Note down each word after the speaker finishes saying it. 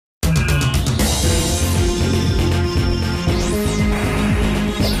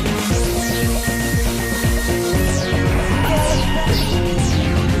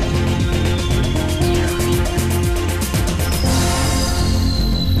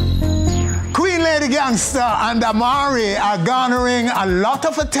Lady Gangster and Amari are garnering a lot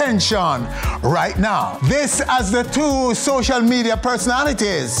of attention right now. This as the two social media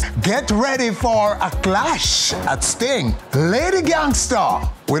personalities get ready for a clash at Sting. Lady Gangster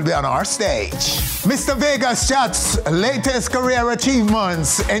will be on our stage. Mr. Vegas chats latest career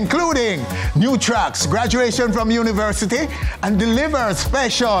achievements, including new tracks, graduation from university, and delivers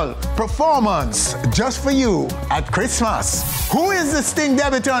special performance just for you at Christmas. Who is the Sting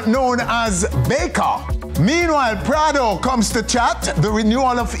debutant known as Bayka? Meanwhile, Prado comes to chat the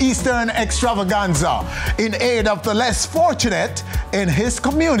renewal of Eastern Extravaganza in aid of the less fortunate in his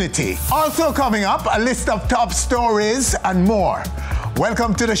community. Also coming up, a list of top stories and more.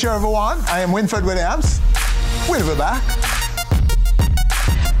 Welcome to the show, everyone. I am Winfred Williams. We'll be back.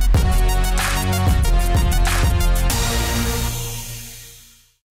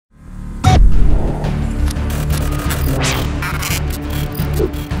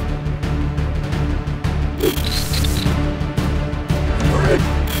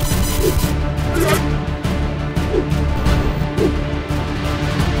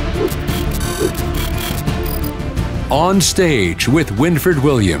 On Stage with Winfred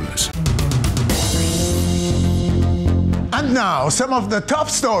Williams. And now, some of the top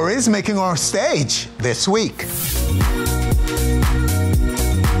stories making our stage this week.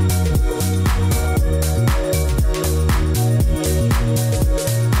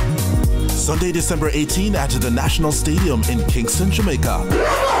 Sunday, December 18 at the National Stadium in Kingston, Jamaica.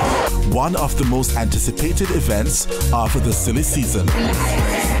 One of the most anticipated events of the silly season.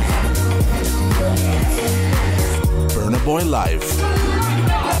 Burna Boy Live.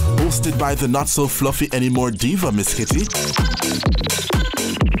 Hosted by the not so fluffy anymore diva Miss Kitty.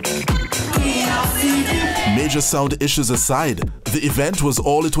 Major sound issues aside, the event was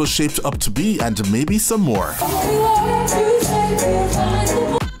all it was shaped up to be and maybe some more.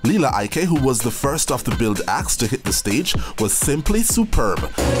 Leela Ike, who was the first of the billed acts to hit the stage, was simply superb.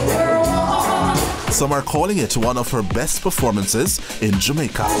 Some are calling it one of her best performances in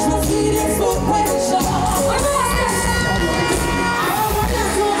Jamaica.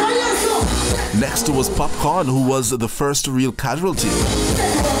 Next was Popcorn, who was the first real casualty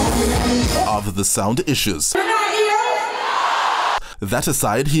of the sound issues. That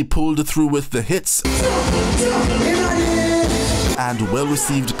aside, he pulled through with the hits and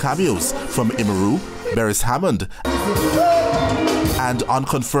well-received cameos from Imaru, Beres Hammond, and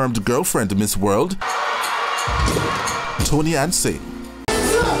unconfirmed girlfriend Miss World, Tony Ansay.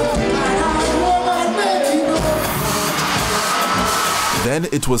 Then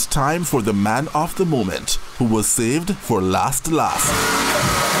it was time for the man of the moment, who was saved for last.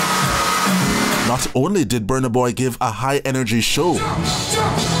 Not only did Burna Boy give a high-energy show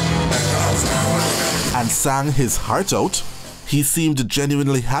and sang his heart out, he seemed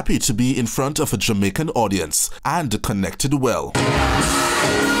genuinely happy to be in front of a Jamaican audience and connected well,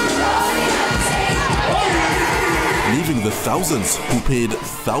 leaving the thousands who paid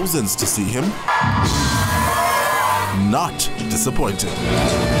thousands to see him not disappointed.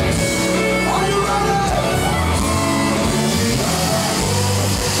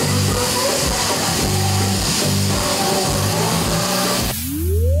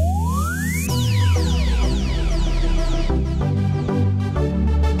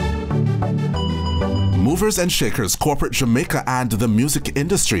 Movers and Shakers, corporate Jamaica and the music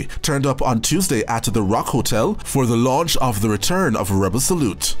industry turned up on Tuesday at the Rock Hotel for the launch of the return of Rebel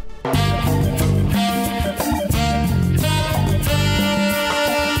Salute.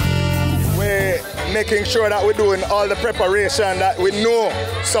 Making sure that we're doing all the preparation that we know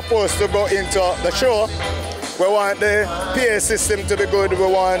supposed to go into the show. We want the PA system to be good. We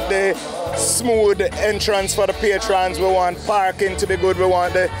want the smooth entrance for the patrons. We want parking to be good. We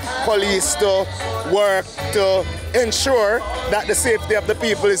want the police to work to ensure that the safety of the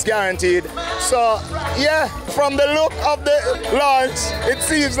people is guaranteed. So, yeah, from the look of the launch, it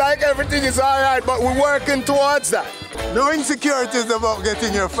seems like everything is all right, but we're working towards that. No insecurities about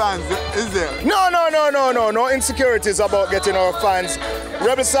getting your fans, is there? No insecurities about getting our fans.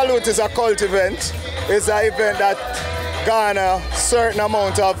 Rebel Salute is a cult event. It's an event that garner a certain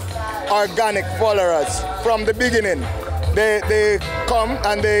amount of organic followers from the beginning. They come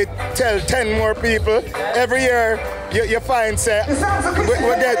and they tell 10 more people. Every year you find say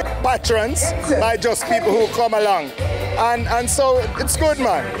we get patrons by just people who come along. And so it's good,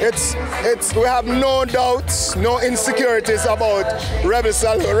 man. We have no doubts, no insecurities about Rebel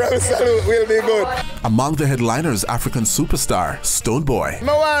Salute. Rebel Salute will be good. Among the headliners, African superstar Stonebwoy.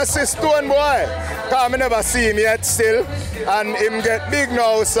 I want to see Stonebwoy, because I never see him yet still. And him get big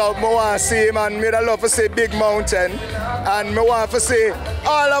now, so I want to see him, and I love to see Big Mountain. And I want to see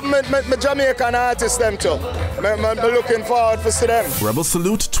all of my Jamaican artists them too. I'm looking forward to see them. Rebel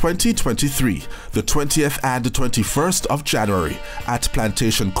Salute 2023, the 20th and the 21st of January at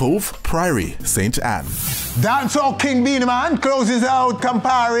Plantation Cove, Priory, St. Anne. Dancehall King Beenie Man closes out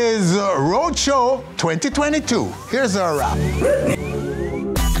Campari's Roadshow 2022. Here's our wrap.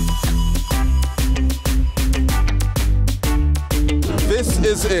 This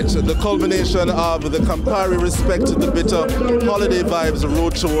is it, the culmination of the Campari Respect the Bitter Holiday Vibes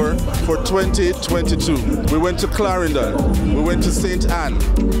Road Tour for 2022. We went to Clarendon, we went to St. Anne,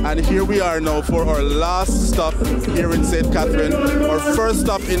 and here we are now for our last stop here in St. Catherine. Our first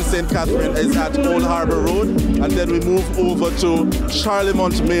stop in St. Catherine is at Old Harbour Road, and then we move over to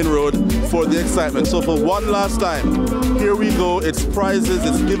Charlemont Main Road for the excitement. So for one last time, here we go. It's prizes,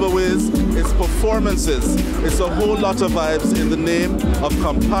 it's giveaways, it's performances. It's a whole lot of vibes in the name of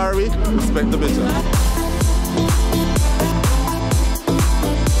Campari Respect the Bitter.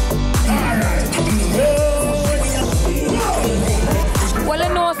 Well,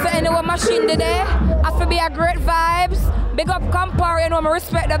 you know, so anyway, machine today, have to be a great vibes. Big up Campari, you know, I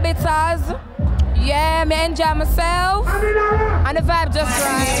respect the bitters. Yeah, me enjoy myself. And the vibe just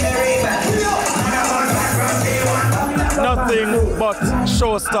right. Nothing but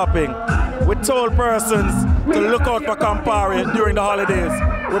show-stopping. We told persons to look out for Campari during the holidays.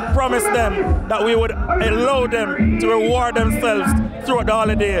 We promised them that we would allow them to reward themselves throughout the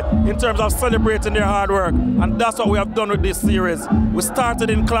holiday in terms of celebrating their hard work. And that's what we have done with this series. We started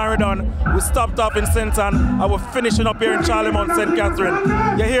in Clarendon, we stopped off in St. Anne, and we're finishing up here in Charlemont, St.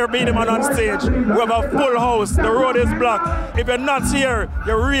 Catherine. You hear Beenie Man on stage. We have a full house. The road is blocked. If you're not here,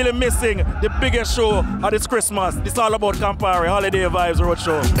 you're really missing the biggest show of this Christmas. It's all about Campari, Holiday Vibes Road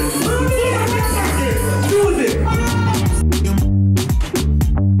Show.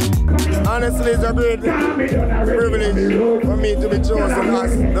 Honestly, it's a great privilege for me to be chosen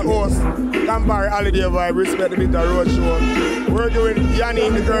as the host. Campari Holiday Vibe Respect the Bitter Road Show. We're doing Yanni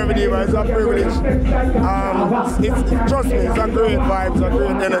the Curvy Diva. It's a privilege. Trust me, it's a great vibe, it's a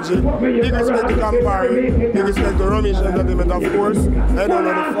great energy. Big respect to Campari, big respect to Ramesh Entertainment, of course. And all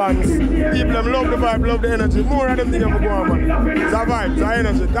of the fans. People them love the vibe, love the energy. More of them things I'm going, man. It's a vibe, it's a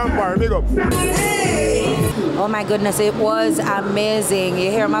energy. Campari, big up. Oh my goodness, it was amazing.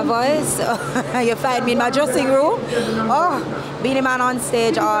 You hear my voice? You find me in my dressing room? Oh, Beenie Man on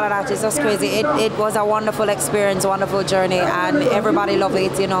stage, all of that is just crazy. It was a wonderful experience, wonderful journey, and everybody loved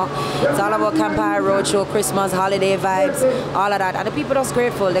it, you know. It's all about Campari Roadshow, Christmas, holiday vibes, all of that. And the people are just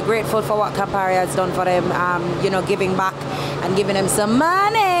grateful. They're grateful for what Campari has done for them, you know, giving back and giving them some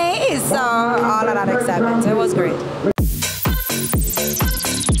money. So all of that excitement. So it was great.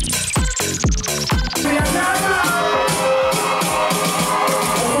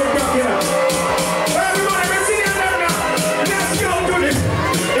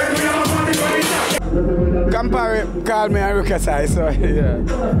 Campari called me and requested, so yeah,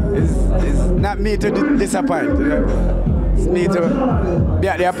 it's not me to disappoint. You know? It's me to be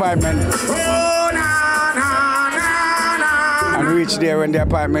at the appointment and reach there when the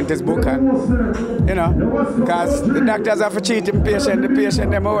appointment is booked. And, you know, because the doctors have to cheat the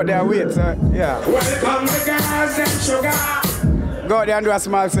patient them out there wait. So yeah. Go out there and do a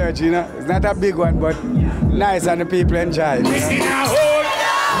small surgery. You know, it's not a big one, but nice and the people enjoy it. You know?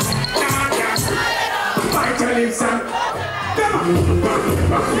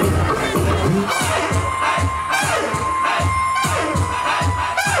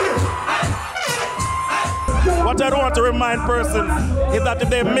 What I want to remind persons is that if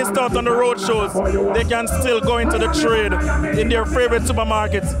they missed out on the road shows, they can still go into the trade in their favorite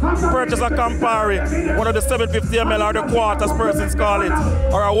supermarkets, purchase a Campari, one of the 750 ml or the quart as persons call it,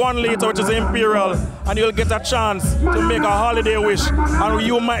 or a 1 liter which is Imperial, and you'll get a chance to make a holiday wish, and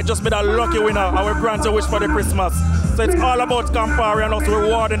you might just be the lucky winner. I will grant a wish for the Christmas. So it's all about Campari and us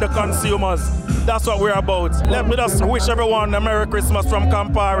rewarding the consumers. That's what we're about. Let me just wish everyone a Merry Christmas from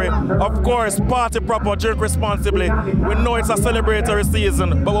Campari. Of course, party proper, drink responsibly. We know it's a celebratory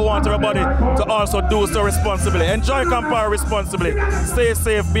season, but we want everybody to also do so responsibly. Enjoy Campari responsibly. Stay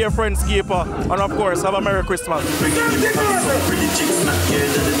safe, be a friend's keeper, and of course, have a Merry Christmas.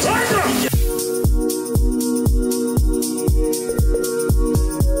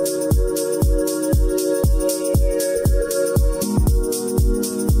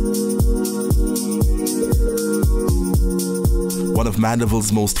 One of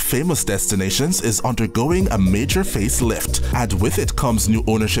Mandeville's most famous destinations is undergoing a major facelift, and with it comes new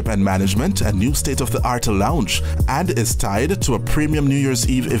ownership and management, a new state-of-the-art lounge, and is tied to a premium New Year's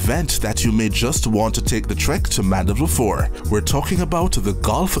Eve event that you may just want to take the trek to Mandeville for. We're talking about the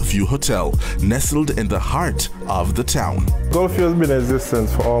Golf View Hotel, nestled in the heart of the town. Golf View has been in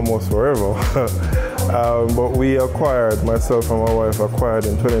existence for almost forever, but we acquired, myself and my wife acquired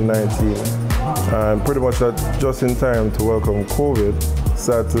in 2019, and pretty much that just in time to welcome COVID,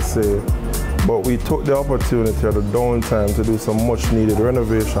 sad to say. But we took the opportunity at the downtime to do some much needed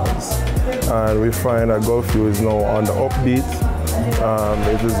renovations, and we find that Golf View is now on the upbeat.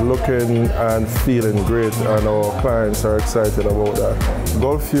 It is looking and feeling great, and our clients are excited about that.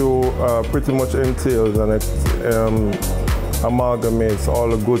 Golf View pretty much entails and amalgamates all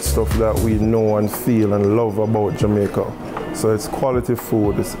the good stuff that we know and feel and love about Jamaica. So it's quality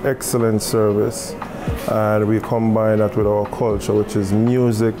food, it's excellent service, and we combine that with our culture, which is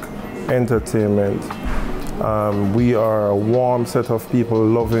music, entertainment. We are a warm set of people,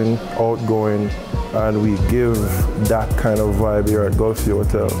 loving, outgoing, and we give that kind of vibe here at Golf View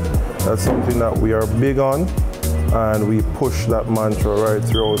Hotel. That's something that we are big on, and we push that mantra right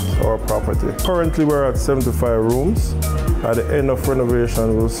throughout our property. Currently we're at 75 rooms. At the end of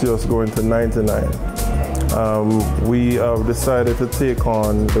renovation, we'll see us going to 99. We have decided to take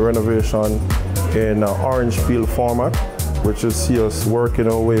on the renovation in an orange peel format, which is see us working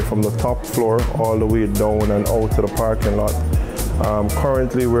our way from the top floor all the way down and out to the parking lot.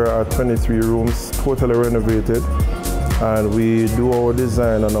 Currently we're at 23 rooms, totally renovated, and we do our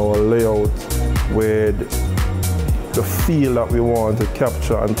design and our layout with the feel that we want to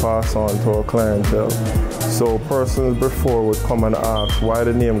capture and pass on to our clientele. So persons before would come and ask why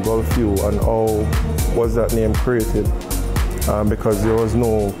the name Golf View and how was that name created, because there was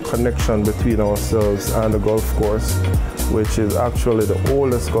no connection between ourselves and the golf course, which is actually the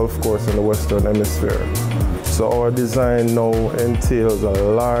oldest golf course in the Western Hemisphere. So our design now entails a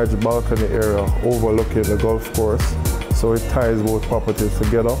large balcony area overlooking the golf course, so it ties both properties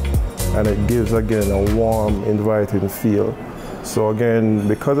together, and it gives again a warm, inviting feel. So again,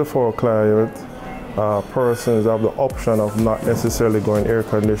 because of our client, persons have the option of not necessarily going air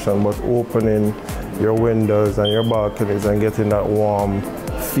conditioned, but opening your windows and your balconies and getting that warm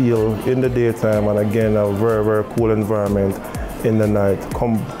feel in the daytime, and again a very, very cool environment in the night,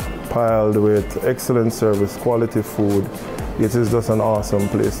 compiled with excellent service, quality food. It is just an awesome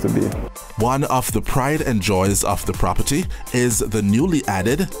place to be. One of the pride and joys of the property is the newly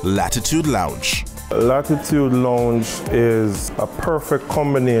added Latitude Lounge. Latitude Lounge is a perfect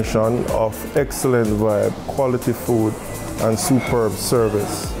combination of excellent vibe, quality food, and superb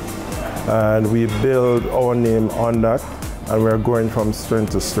service. And we build our name on that, and we're going from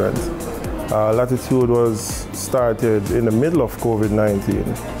strength to strength. Latitude was started in the middle of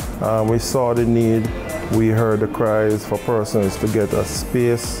COVID-19. We saw the need, we heard the cries for persons to get a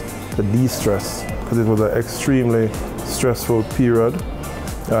space to de-stress, because it was an extremely stressful period.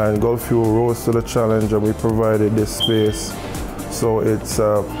 And Golf View rose to the challenge, and we provided this space. So it's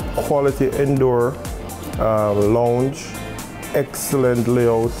a quality indoor lounge, excellent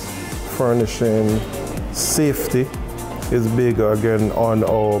layout, furnishing, safety is big again on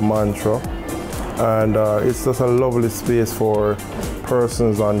our mantra. And it's just a lovely space for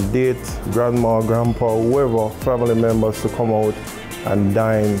persons on date, grandma, grandpa, whoever, family members to come out and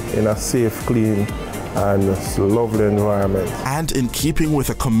dine in a safe, clean, and lovely environment. And in keeping with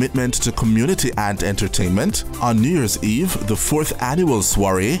a commitment to community and entertainment, on New Year's Eve, the 4th annual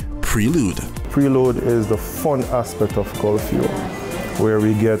soiree, Prelude. Prelude is the fun aspect of Golf View, where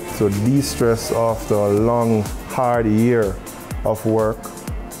we get to de-stress after a long, hard year of work.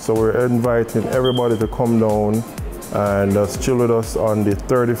 So we're inviting everybody to come down and just chill with us on the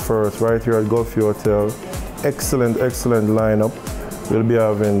 31st right here at Golf View Hotel. Excellent, excellent lineup. We'll be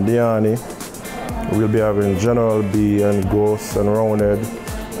having Diani, we'll be having General B and Ghost and Roundhead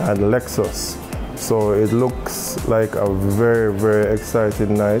and Lexus. So it looks like a very, very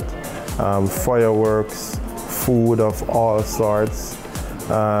exciting night. Fireworks, food of all sorts.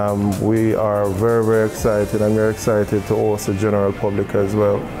 We are very, very excited, and we're excited to host the general public as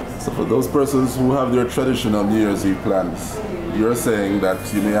well. So for those persons who have their traditional New Year's Eve plans, you're saying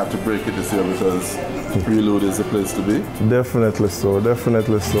that you may have to break it this year because Prelude is the place to be? Definitely so,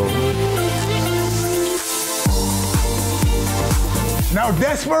 definitely so. Now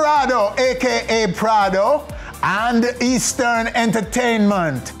Desperado, aka Prado, and Eastern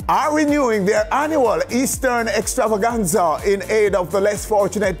Entertainment are renewing their annual Eastern Extravaganza in aid of the less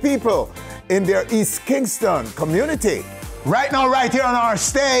fortunate people in their East Kingston community. Right now, right here on our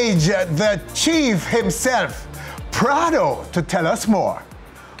stage, the chief himself, Prado to tell us more.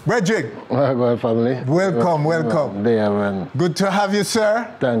 Bredrick. Well, family. Welcome, welcome. There, man. Good to have you, sir.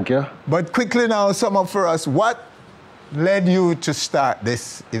 Thank you. But quickly now, sum up for us, what led you to start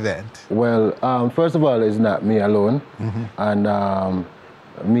this event? Well, first of all, it's not me alone. And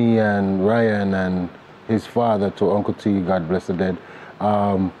me and Ryan and his father to Uncle T, God bless the dead,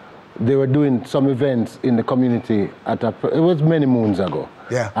 they were doing some events in the community it was many moons ago.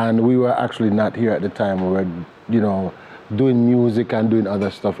 Yeah. And we were actually not here at the time. We were, you know, doing music and doing other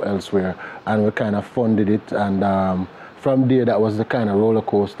stuff elsewhere. And we kind of funded it. And from there, that was the kind of roller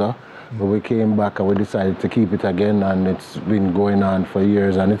coaster. But we came back and we decided to keep it again, and it's been going on for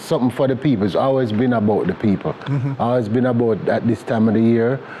years. And it's something for the people. It's always been about the people. Always been about at this time of the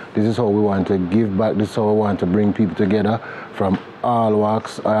year. This is how we want to give back. This is how we want to bring people together from all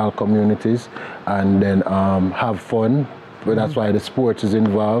walks, all communities, and then have fun. But that's why the sports is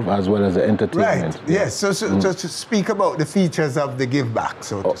involved as well as the entertainment. Right, yes. So to speak about the features of the give back,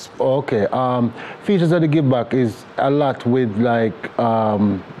 so to speak. Okay, features of the give back is a lot with like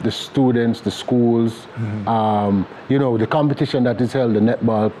the students, the schools, you know, the competition that is held, the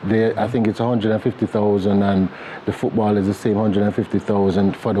netball, I think it's 150,000, and the football is the same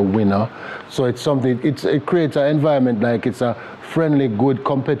 150,000 for the winner. So it's something, it creates an environment like it's a friendly, good,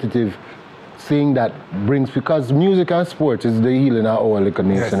 competitive thing that brings, because music and sports is the healing of our little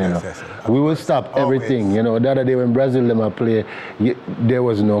nation, yes. We will stop everything, you know. The other day when Brazil them play, there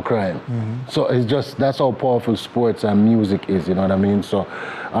was no crime. So it's just, that's how powerful sports and music is, you know what I mean? So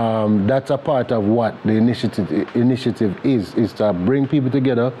that's a part of what the initiative is to bring people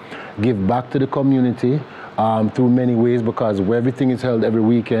together, give back to the community, through many ways, because where everything is held every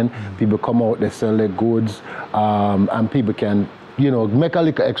weekend, people come out, they sell their goods, and people can, you know, make a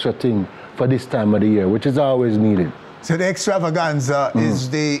little extra thing for this time of the year, which is always needed. So the extravaganza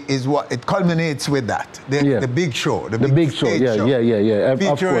is what it culminates with that. The big show. The big show. Yeah.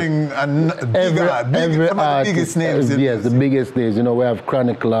 Featuring some of the biggest names. Yes, the biggest names. You know, we have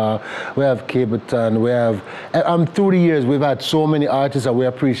Chronicler, we have Capleton, we have. Through the years, we've had so many artists, and we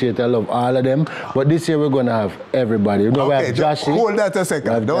appreciate and love all of them. But this year, we're going to have everybody. You know, we have Joshy. Hold that a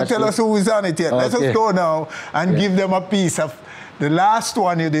second. Don't tell us who is on it yet. Let's just go now and give them a piece of the last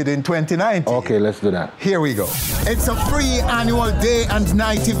one you did in 2019. Okay, let's do that. Here we go. It's a free annual day and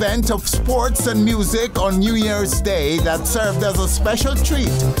night event of sports and music on New Year's Day that served as a special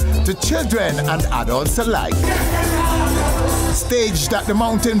treat to children and adults alike. Staged at the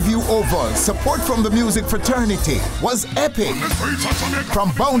Mountain View Oval, support from the music fraternity was epic.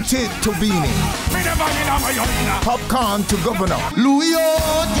 From Bounty to Beanie, Popcorn to Governor.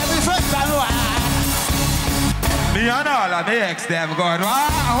 Me and all of the ex them going,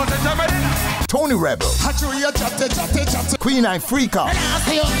 Tony Rebel, Queenie Freaka,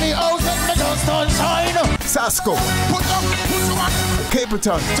 Sasko,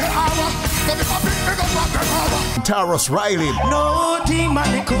 Capleton, Taros Riley, no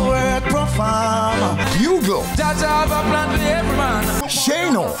demon could work perform. Bugle,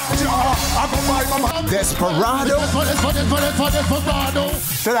 Shano, Desperado.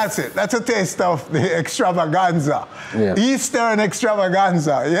 So that's it. That's a taste of the extravaganza. Yeah. Eastern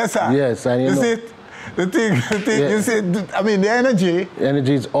extravaganza. Yes, sir. Yes, and you know, it? The thing, you see, I mean, the energy. The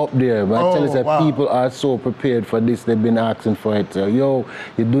energy is up there, but I tell you that people are so prepared for this. They've been asking for it. Yo,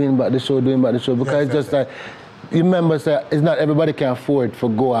 you're doing about the show, because it's just like, you remember, sir, it's not everybody can afford to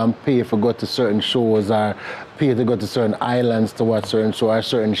go and pay for go to certain shows, or pay to go to certain islands to watch certain shows, or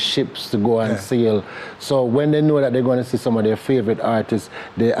certain ships to go and sail. So when they know that they're going to see some of their favorite artists,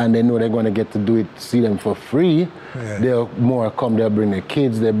 and they know they're going to get to do it, see them for free, they'll more come, they'll bring their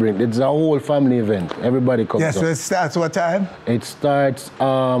kids, it's a whole family event. Everybody comes up. So it starts what time? It starts,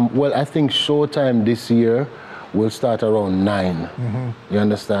 well, I think showtime this year will start around 9. You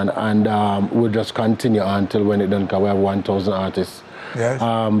understand? And we'll just continue until when it done, because we have 1,000 artists. Yes.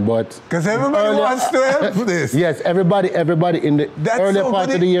 But because everybody wants to help this. Yes, everybody in the early part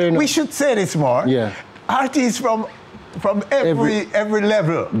of the year. You know, we should say this more. Yeah. Artists from every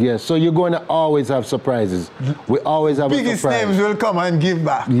level. Yes, so you're going to always have surprises. We always have a surprise. Biggest names will come and give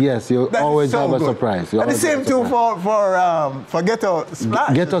back. Yes, you'll always have a surprise. And the same too for Ghetto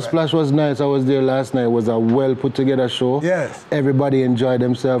Splash. Ghetto Splash was nice. I was there last night. It was a well put together show. Yes. Everybody enjoyed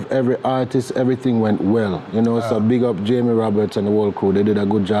themselves. Every artist, everything went well. You know, so big up Jamie Roberts and the whole crew. They did a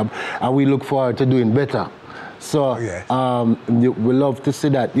good job. And we look forward to doing better. So we love to see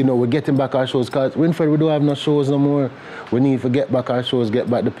that, you know, we're getting back our shows, because Winfred, we don't have no shows no more. We need to get back our shows, get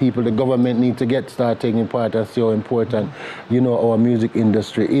back the people. The government need to start taking part and see how important, you know, our music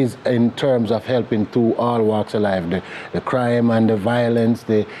industry is in terms of helping through all walks of life. The crime and the violence,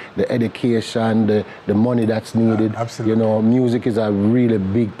 the education, the money that's needed. Absolutely. You know, music is a really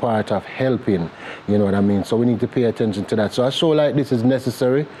big part of helping, you know what I mean? So we need to pay attention to that. So a show like this is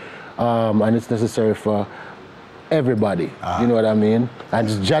necessary, and it's necessary for everybody, you know what I mean? And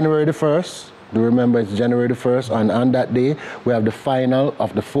it's January the 1st. Do remember it's January the 1st, and on that day we have the final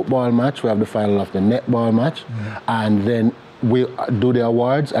of the football match, we have the final of the netball match, and then we do the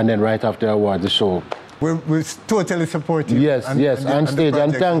awards, and then right after the awards, the show. We totally support you. Yes, on stage,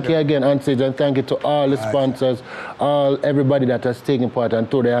 and thank you again on stage, and thank you to all the sponsors, everybody that has taken part and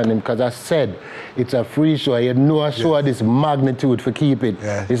to the hand, because I said it's a free show. You know a show of this magnitude for keep it.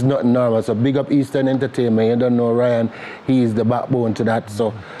 It's not normal. So big up Eastern Entertainment. You don't know Ryan, he is the backbone to that.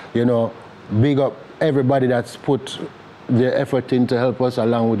 So, you know, big up everybody that's put their effort in to help us,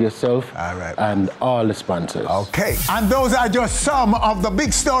 along with yourself and all the sponsors. Okay, and those are just some of the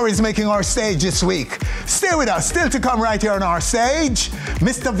big stories making our stage this week. Stay with us, still to come right here on our stage.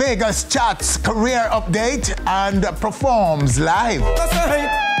 Mr. Vegas chats career update and performs live.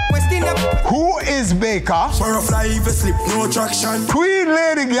 Who is Bayka? Queen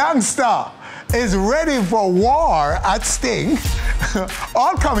Lady Gangster is ready for war at Sting.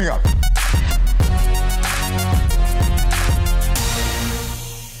 All coming up.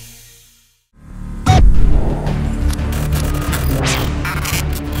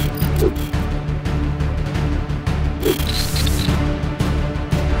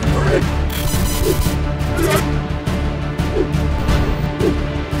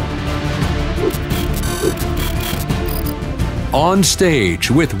 On Stage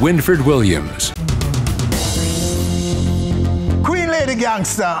with Winfred Williams. Queen Lady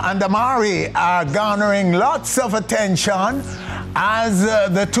Gangster and Amari are garnering lots of attention as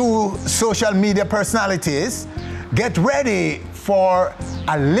the two social media personalities get ready for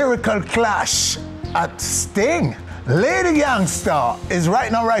a lyrical clash at Sting. Lady Gangster is right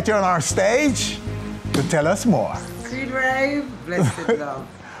now right here on our stage to tell us more. Queen Rave, blessed love.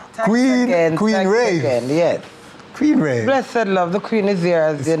 Queen Rave. Again, yes. Queen Rave. Blessed love, the Queen is here,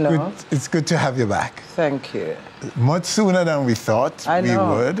 as you know. It's good to have you back. Thank you. Much sooner than we thought we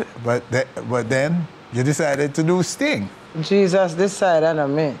would, but then you decided to do Sting. Jesus decided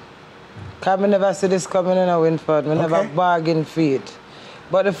on me. Because I never see this coming in a Winford. I never bargain for it.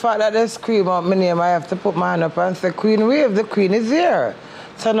 But the fact that they scream out my name, I have to put my hand up and say, Queen Rave, the Queen is here.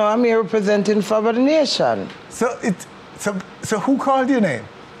 So now I'm here representing for the nation. So who called your name?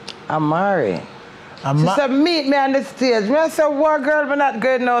 Amari. She said, meet me on the stage. I said, what girl, I'm not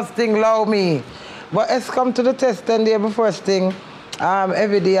going no Sting, allow me. But it's come to the test 10 days before Sting.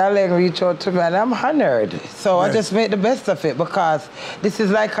 Every day I'll reach out to me and I'm honored. So I just make the best of it because this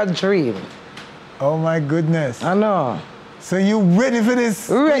is like a dream. Oh my goodness. I know. So you ready for this?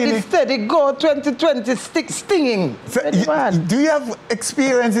 Ready, steady, go 2020, stinging. So do you have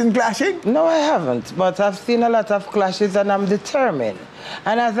experience in clashing? No, I haven't. But I've seen a lot of clashes and I'm determined.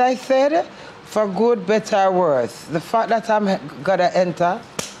 And as I said, for good, better, or worse, the fact that I'm gonna enter,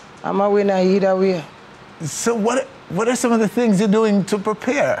 I'm a winner either way. So what are some of the things you're doing to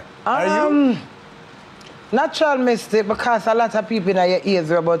prepare? Natural mistake, because a lot of people in your ears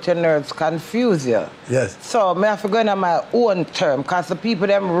about your nerves confuse you. Yes. So I have to go in on my own term, because the people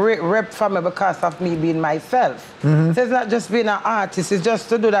them rep for me because of me being myself. So it's not just being an artist, it's just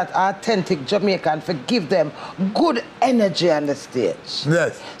to do that authentic Jamaican, to give them good energy on the stage.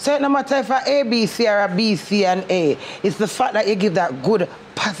 Yes. So no matter if a A, B, C, or a B, C, and A, it's the fact that you give that good,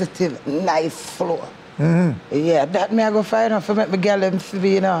 positive, nice flow. Yeah, that me I go find out for make my girl them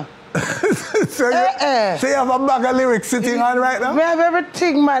see, you know. So you have a bag of lyrics sitting on right now? I have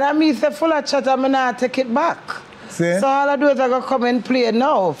everything, man. I mean, it's full of chat, I'm not take it back. See? So all I do is I go come and play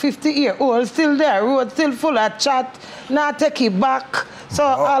now. 50-year-old still there, road still full of chat, not take it back. So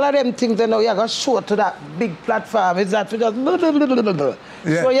all of them things, you know, you got to show to that big platform. Is that we just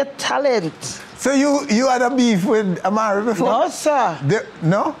show your talent. So you had a beef with Amari before? No, sir.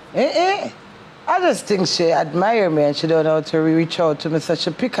 No? I just think she admire me and she don't know how to reach out to me, so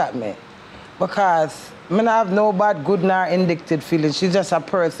she pick at me. Because I don't have no bad, good, nor indicted feelings. She's just a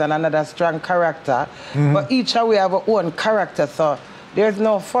person, another strong character. But each of we have our own character, so there's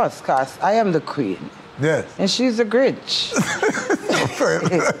no fuss, because I am the queen. Yes. And she's the Grinch.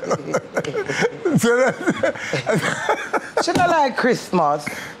 She don't like Christmas.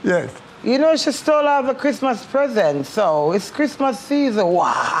 Yes. You know, she stole all the Christmas presents, so it's Christmas season.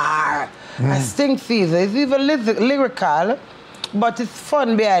 War. I Sting Caesar. It's even lyrical, but it's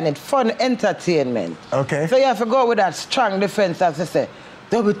fun behind it, fun entertainment. Okay. So you have to go with that strong defense as I say.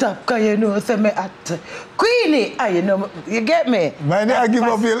 Double tap, cause you know, say me at Queenie, you know, you get me? By the I give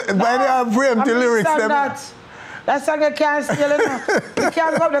up your, by the I frame the lyrics. That song you can't steal enough. You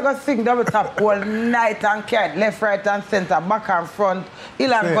can't go up there and sing double tap all night and carry left, right, and center, back and front.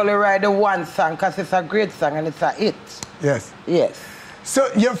 He'll gonna ride the one song because it's a great song and it's a hit. Yes. Yes.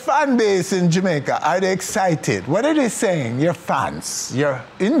 So your fan base in Jamaica, are they excited? What are they saying? Your fans, you're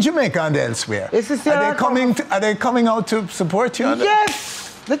in Jamaica and elsewhere. Are they coming out to support you? Yes.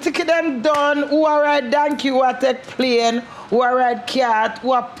 The ticket them done. Who are ride donkey? Who are take plane? Who are ride cat?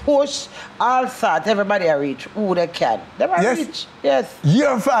 Who are push? All sort. Everybody are reach. Who they can. They are reach. Yes.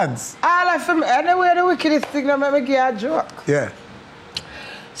 Your fans. All of them. Anyway, the wickedest thing that make me give a joke. Yeah.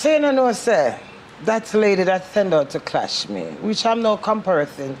 So you know, sir. That lady that sent out to clash me, which I'm no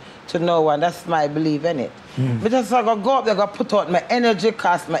comparison to no one. That's my belief in it. But just I go up there, go put out my energy,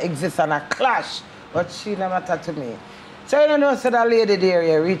 cast my exist and a clash. But she no matter to me. So you know, so that lady there,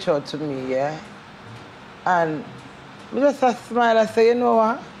 yeah, reach out to me, yeah. And I just a smile and say, you know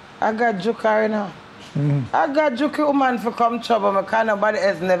what? I got Juka, you know. I got Juki woman for come trouble me, because nobody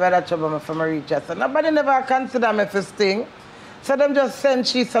else never had trouble me from a reach. So nobody never consider me for sting. So them just send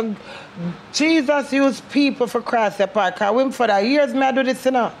she so Jesus used people for cross the park. Cause women for the years me I do this,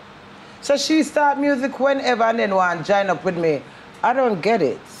 you know. So she start music whenever and then want to join up with me. I don't get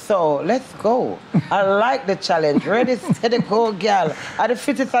it. So let's go. I like the challenge. Ready, steady, go, girl. Are the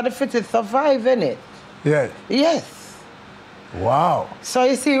fittest survive, innit? Yeah. Yes. Wow. So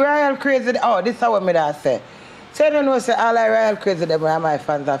you see, Royal Crazy, oh, this is what me that say. So you don't know, say, all like Royal Crazy, them are my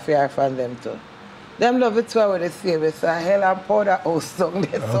fans, I fear fans them too. Them love it too with the same, so hell and powder house song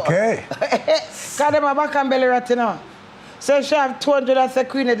this. Okay. Because them are back and belly rat, you know. So she have 200 as a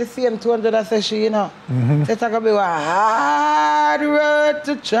Queenie, the same 200 as a she, you know. So it's going to be a hard road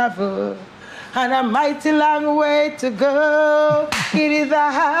to travel and a mighty long way to go. It is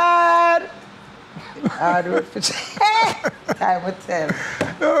a hard road to travel. Time will tell.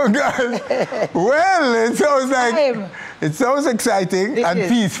 Oh, God. Well, it sounds exciting and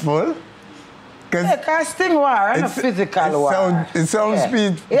peaceful. Yeah, because Sting war and a physical war. It sounds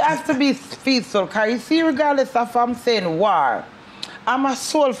peaceful. It has to be peaceful, because you see, regardless of I'm saying war, I'm a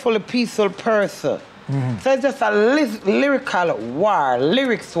soulful, peaceful person. So it's just a lyrical war,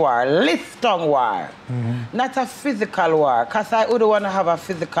 lyrics war, list song war, not a physical war, because I wouldn't want to have a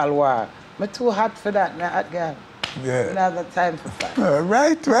physical war. I'm too hot for that, man, hot girl. Yeah. I don't have the time for fight.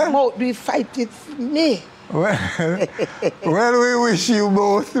 Right, well. Mouth do fight, it's me. Well, we wish you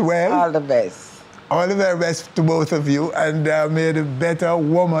both well. All the best. All the very best to both of you, and may the better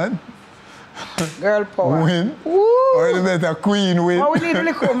woman girl power win, Woo. Or the better queen win. Well, we need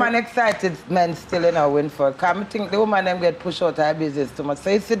really cool man excited men still in our win for. Because I think the woman them get pushed out of her business too much. So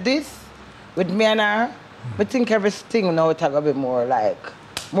you see this with me and her, I think everything now it's going to be more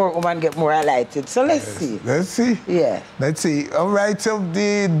women get more highlighted. So let's see. Let's see. Yeah. Let's see. All right, so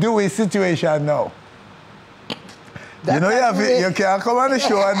the Dewey situation now. You know, you can't come on the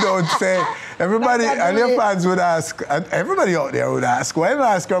show and don't say, everybody, and your fans would ask, and everybody out there would ask, why not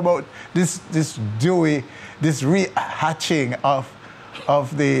ask her about this Dewey, this rehatching of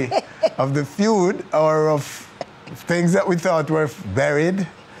the feud, or of things that we thought were buried?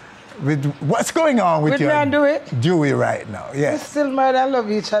 With what's going on with you and Dewey right now? Yes. We still married and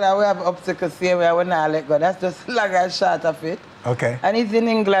love each other. We have obstacles here where we not let go. That's just long and short of it. Okay. And he's in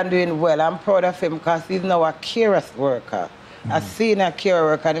England doing well. I'm proud of him because he's now a carer worker, a senior carer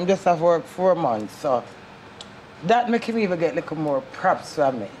worker, and he just have worked 4 months. So that make him even get a little more props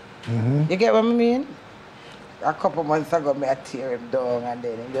from me. You get what I mean? A couple months ago, I tear him down, and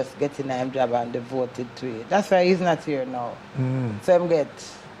then he just getting him job and devoted to it. That's why he's not here now. So him get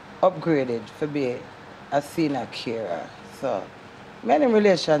upgraded to be a senior carer. So many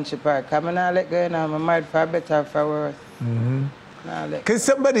relationship are coming and let go, and I'm married for better or for worse. Because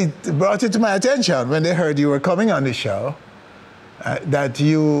somebody brought it to my attention when they heard you were coming on the show, that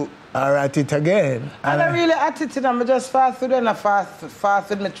you are at it again. And I really at it, I'm just fast with them, fast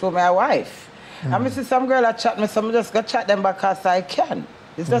with me through my wife. And I see some girl that chat me, so I just go chat them back as I can.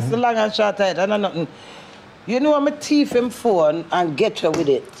 It's just the long and short of it, and nothing. You know, I'm a thief him phone and get you with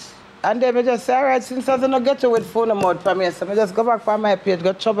it. And then I just say, all right, since I don't get you with phone amount for me, so I just go back for my page,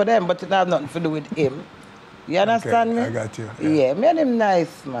 go trouble them, but it have nothing to do with him. You understand me? I got you. Yeah, me and him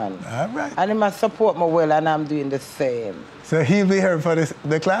nice, man. All right. And he must support me well, and I'm doing the same. So he'll be here for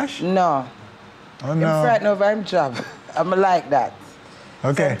the clash? No. Oh, no. I'm frightened over him job. I'm like that.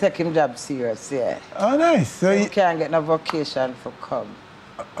 Okay. So I take him job serious, yeah. Oh, nice. So he can't get no vacation for come.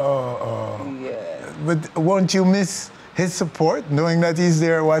 Yeah. But won't you miss his support, knowing that he's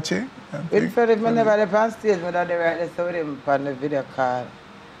there watching? Winfred, if I never left on stage, I did right there with him on the video call.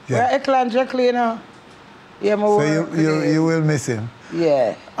 Yeah. We're Eckland directly, you know. Yeah, so you will miss him?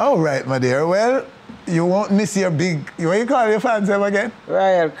 Yeah. All right, my dear. Well, you won't miss your big... What you call your fans them again?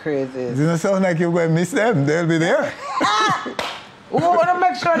 Royal Crazy. It doesn't sound like you're going to miss them. They'll be there. We want to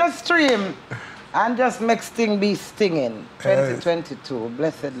make sure the stream and just make Sting be stinging. 2022.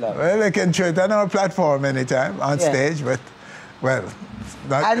 Blessed love. Well, they can show it on our platform anytime, on stage, but, well...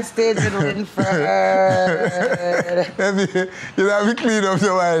 On stage with Winfred. You know, we clean up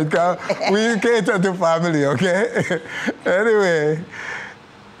the wine, because we cater to family, okay? Anyway,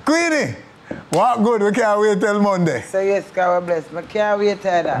 Queenie, what good? We can't wait till Monday. So yes, God bless. I can't wait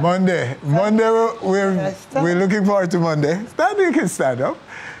till that. Monday, we're looking forward to Monday. Stand, you can stand up.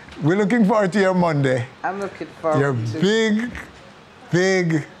 We're looking forward to your Monday. I'm looking forward your to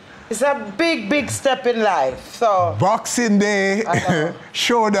big... It's a big, big step in life, so... Boxing Day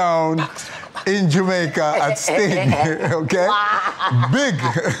showdown in Jamaica at Sting, okay? Big.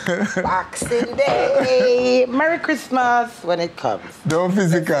 Boxing Day. Merry Christmas when it comes. No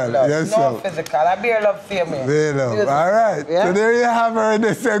physical, yes, no physical. I bear love for you, man. Bear love. All right. Yeah? So there you have her in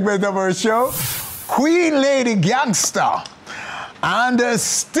this segment of our show. Queen Lady Gangster. And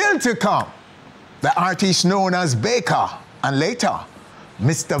still to come, the artist known as Bayka, and later,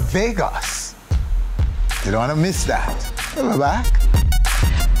 Mr. Vegas. You don't want to miss that. We'll be back.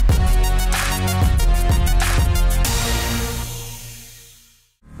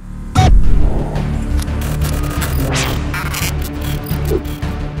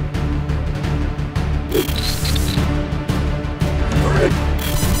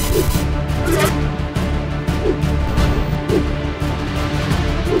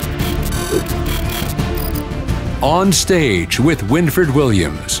 On Stage with Winfred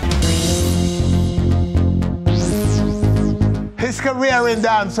Williams. His career in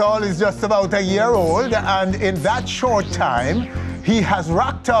dancehall is just about a year old, and in that short time, he has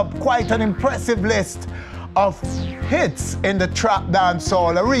racked up quite an impressive list of hits in the trap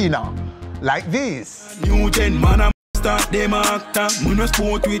dancehall arena, like these. New gen man a start them actor, mono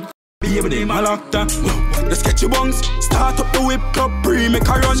sport with baby them a actor. Let's get your bungs, start up the whip up, pre-make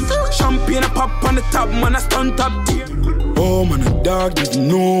a run. Champagne a pop on the top, man a stunt up tier. Oh man, a dog didn't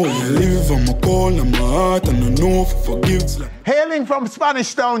know where you live. I'm a call in my heart and I know for forgives. Hailing from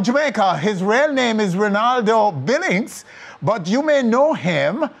Spanish Town, Jamaica, his real name is Ronaldo Billings, but you may know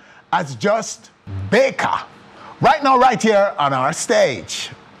him as just Bayka. Right now, right here on our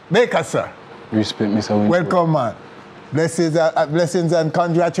stage. Bayka, sir. Respect, Mr. Winfred. Welcome, man. Blessings and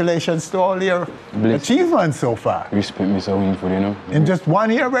congratulations to all your achievements so far. Respect, Mr. Winfred, you know. In just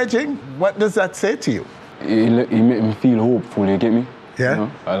 1 year, Reggie, what does that say to you? It made me feel hopeful, you get me? Yeah. You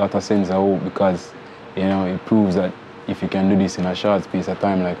know, a lot of sense of hope, because, you know, it proves that if you can do this in a short space of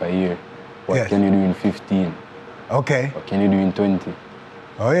time, like a year, what can you do in 15? Okay. What can you do in 20?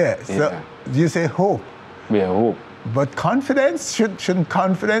 Oh, yeah. So, you say hope? Yeah, hope. But confidence? Shouldn't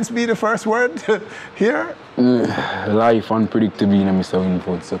confidence be the first word here? Life unpredictable, you know, Mr.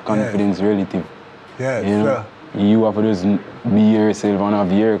 Winfred, so confidence relative. Yeah, you know, you have to just be yourself and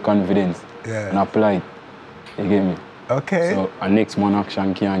have your confidence and apply it. You get me? Okay. So a next man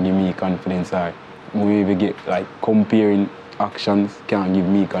action can't give me confidence. We get like comparing actions can't give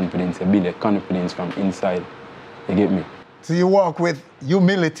me confidence. I build a confidence from inside. You get me? So you walk with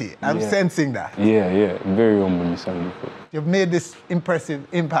humility. I'm sensing that. Yeah. Very humble, Mr. Winfred. You've made this impressive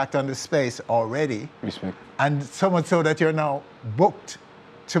impact on the space already. Respect. And so much so that you're now booked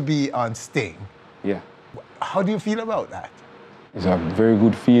to be on Sting. Yeah. How do you feel about that? It's a very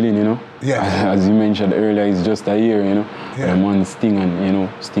good feeling, you know. Yeah. As you mentioned earlier, it's just a year, you know. Yeah. I'm on Sting, and you know,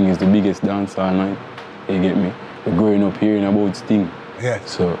 Sting is the biggest dancer all night. You get me? We're growing up hearing about Sting. Yeah.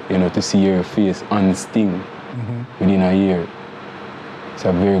 So, you know, to see your face on Sting within a year, it's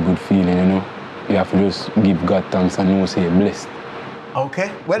a very good feeling, you know. You have to just give God thanks and know, say, blessed.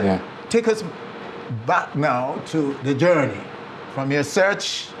 Okay. Well, take us back now to the journey from your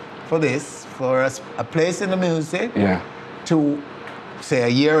search for this, for a place in the music, to, say, a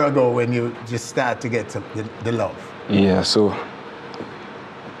year ago when you just start to get the love. Yeah, so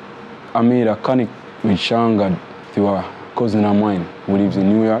I made a connect with Shangad through a cousin of mine who lives in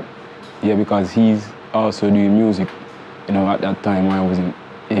New York. Yeah, because he's also doing music, you know, at that time when I wasn't,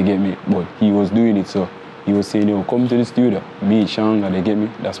 you get me, but he was doing it, so he was saying, yo, come to the studio, meet Shangad, you get me?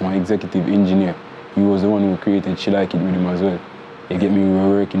 That's my executive engineer. He was the one who created She Like It with him as well. You get me? We were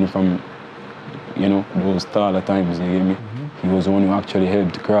working from, you know, those taller times, you get me? He was the one who actually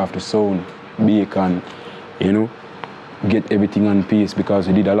helped craft the sound, Bayka, and, you know, get everything on pace because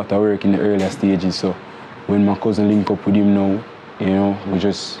we did a lot of work in the earlier stages. So when my cousin linked up with him now, you know, we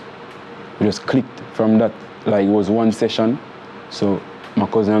just clicked from that. Like it was one session. So my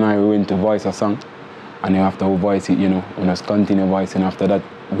cousin and I went to voice a song, and then after we voice it, you know, we just continue voicing. After that,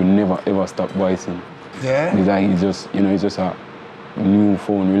 we never ever stop voicing. Yeah. It's like it's just a new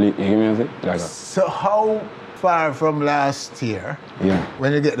phone, really. You get me? Like so how far from last year? Yeah.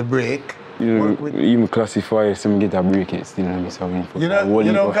 When you get the break. You know, even classify some get a break, it's still not something for. You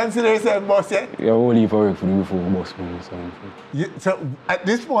don't consider yourself boss yet? Yeah, whole heap of work for the before boss man. So at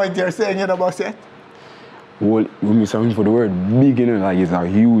this point, you're saying you're not boss yet? Well, we miss something for the word big, you know, like it's a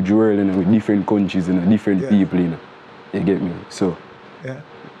huge world, you know, with different countries and different people, you know. You get me? So, yeah.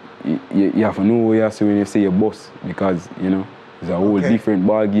 You have to know what you have to when you say you're boss, because, you know, it's a whole different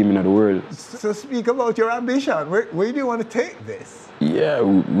ball game in the world. So speak about your ambition. Where do you want to take this? Yeah,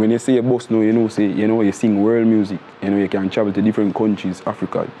 when you say a boss now, you know, you sing world music. You know, you can travel to different countries,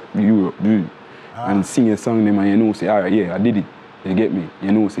 Africa, Europe, and sing a song them and you know, say, all right, yeah, I did it. You get me?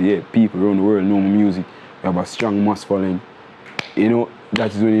 You know, say, yeah, people around the world know my music. You have a strong mass following. You know,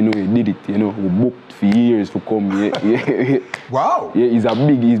 that is when you know you did it. You know, we booked for years to come. Yeah. Wow. Yeah,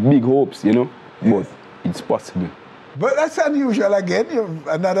 it's big hopes, you know, but it's possible. But that's unusual again. You've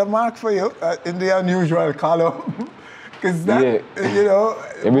another mark for you in the unusual column. Because that, you know,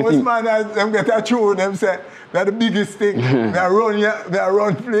 most man them get a tune, them say, that's the biggest thing. they are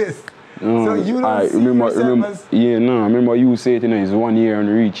run place. So you don't see yourself as... Yeah, no, I remember you say it, you know, it's 1 year and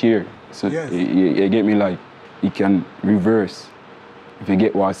reach here. So you get me, like, it can reverse. If you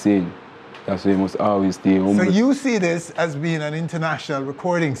get what I'm saying, that's why you must always stay humble. So you see this as being an international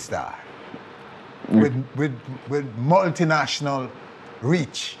recording star with multinational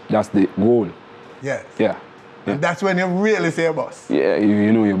reach. That's the goal. Yes. Yeah. And that's when you really say a boss. Yeah,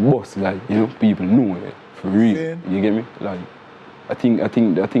 you know you're boss, like, you know, people know it for real. You get me? Like, I think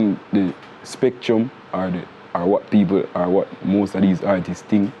the spectrum are what most of these artists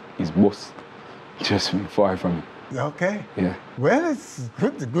think is boss. Just far from it. Okay. Yeah. Well, it's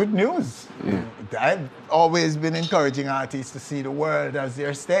good news. Yeah. I've always been encouraging artists to see the world as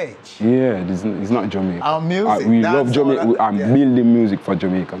their stage. Yeah, it's not Jamaica. Our music. We love Jamaica. I'm building music for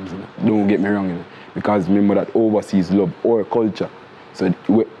Jamaicans. You know? Don't get me wrong. You know? Because remember that overseas love our culture. So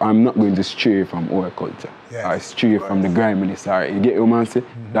I'm not going to stray from our culture. Yes, I stray from the griminess. You get what I'm saying?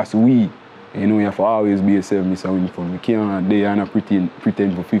 That's we. You know, you have to always be yourself, Mr. Winford. You can't day and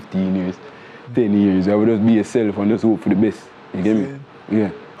pretend for 15 years, 10 years. You have to just be yourself and just hope for the best. You get me?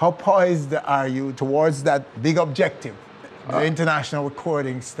 Yeah. How poised are you towards that big objective? The international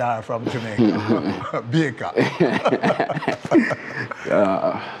recording star from Jamaica, Bayka.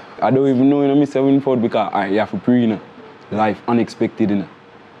 I don't even know, you know, Mr. Winford, because you have to pray, you know. Life unexpected, you know.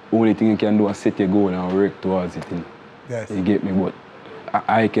 Only thing you can do is set your goal and work towards it, you know. Yes. You get me? But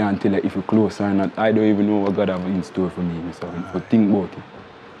I can't tell you if you're close or not. I don't even know what God have in store for me, Mr. Winford. Think about it.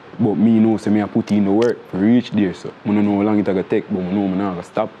 But me know, so me I put in the work to reach there, so I don't know how long it's going to take, but I know I'm not going to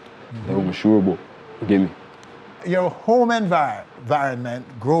stop. That's what I'm sure about. You get me? Your home environment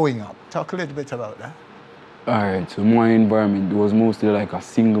growing up, talk a little bit about that. Alright, so my environment was mostly like a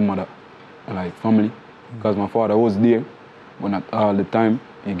single mother, like family. Because my father was there, but not all the time,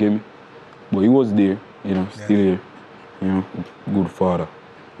 you get me? But he was there, you know, still here. You know, good father.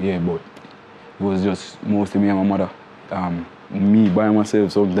 Yeah, but it was just mostly me and my mother. Me by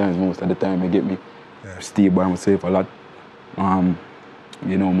myself sometimes, most of the time, you get me? Stay by myself a lot.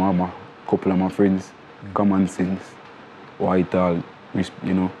 You know, mama, couple of my friends, common sense, Whitehall,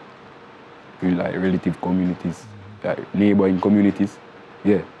 you know, like relative communities, like neighboring communities.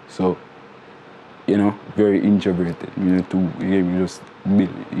 Yeah, so, you know, very introverted, you know, too. You get me? Just,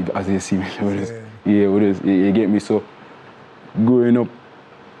 as you see me, you get me? So, growing up,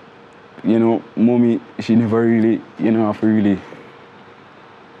 you know, mommy, she never really, you know, have to really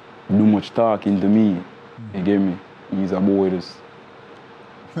do much talking to me. You get me? He's a boy, just.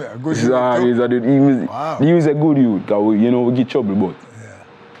 Yeah, good He was a good youth, because, you know, we get trouble, but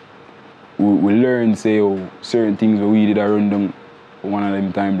we learn, say, certain things that we did around them. One of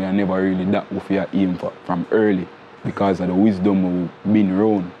them times, they never really that what we aim for from early, because of the wisdom we've been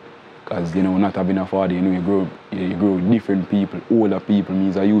around. Because, you know, not having a father, you know, you grow with different people. Older people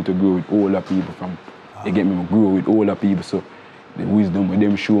means a youth to grow with older people from, you get me, grow with older people. So the wisdom with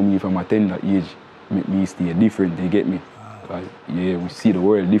them show me from a tender age make me stay different, you get me? Because, yeah, we see the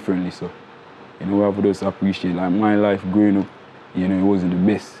world differently, so, you know, we have to just appreciate, like, my life growing up, you know, it wasn't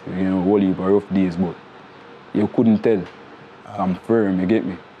the best, you know, whole heap of rough days, but you couldn't tell. I'm firm, you get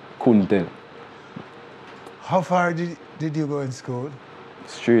me? Couldn't tell. How far did you go in school?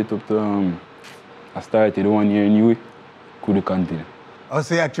 Straight up to, I started 1 year in UWI, couldn't continue. Oh,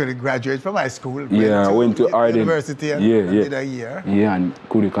 so you actually graduated from high school? Yeah, I went to Arden. University and, did a year? Yeah, and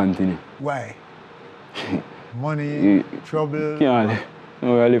couldn't continue. Why? Money, trouble? Yeah,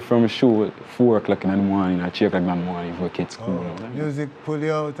 no, I live from school 4 o'clock in the morning, or 3 o'clock in the morning for kids' school. Music pull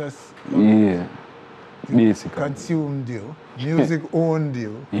you out as... Yeah, basically. Consumed you. Music owned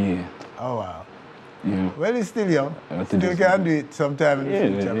you. Yeah. Oh, wow. Yeah. Well, he's still young. Still can do it sometime in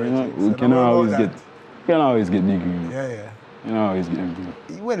the future. You know, we can always get degree. Yeah. You know, always get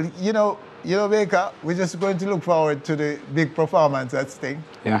degree. Well, you know, Bayka, we're just going to look forward to the big performance at Sting.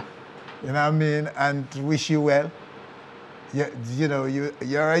 Yeah. You know what I mean? And wish you well. You know,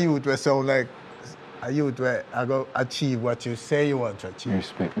 you're a youth where sound like a youth where I go achieve what you say you want to achieve.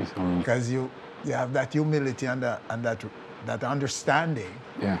 Respect me so much. Because you have that humility and that understanding.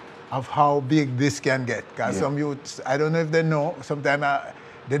 Yeah. Of how big this can get. Because some youths, I don't know if they know, sometimes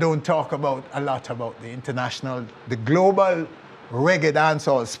they don't talk a lot about the global reggae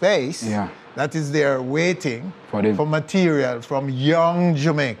dancehall space that is there waiting for material from young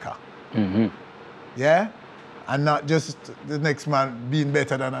Jamaica. Mm-hmm. Yeah? And not just the next man being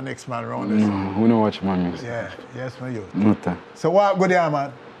better than the next man around us. No, we don't watch man music. Yeah, yes, my youth. No time. So what good here,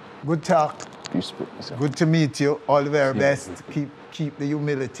 man? Good talk. Good to meet you. All the very best. Keep the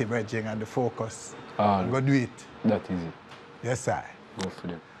humility, bridging, and the focus. Go do it. That is it. Yes, sir. Go for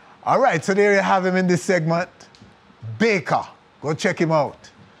them. All right, so there you have him in this segment. Bayka. Go check him out.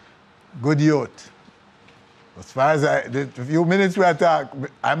 Good youth. As far as the few minutes we talk,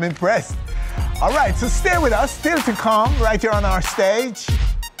 I'm impressed. All right, so stay with us. Still to come, right here on our stage,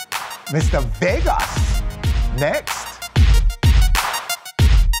 Mr. Vegas. Next.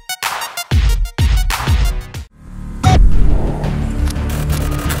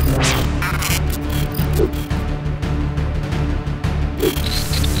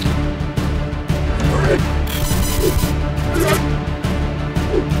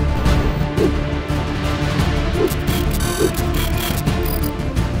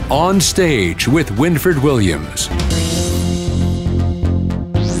 On Stage with Winfred Williams.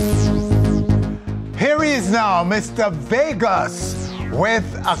 Here he is now, Mr. Vegas, with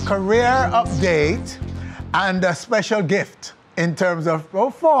a career update and a special gift in terms of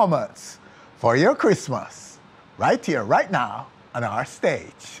performance for your Christmas. Right here, right now, on our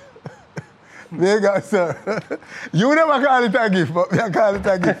stage. Vegas, sir. You never call it a gift, but me I call it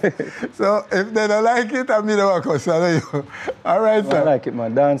a gift. So if they don't like it, I mean never cuss. You. All right, sir. I like it,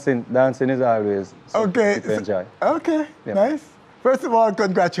 man. Dancing is always something to enjoy. Okay, nice. First of all,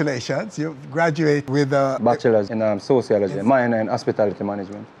 congratulations. You graduate with a... Bachelor's in sociology, minor in hospitality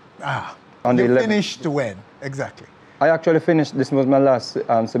management. You finished when, exactly? I actually finished, this was my last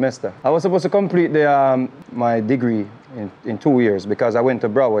semester. I was supposed to complete my degree in 2 years because I went to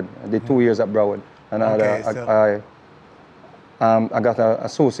Broward. I did 2 years at Broward. And I got an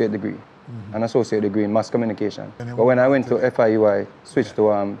associate degree, in mass communication. But when I went to FIU, I switched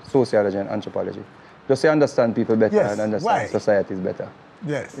to sociology and anthropology. Just to understand people better and understand societies better.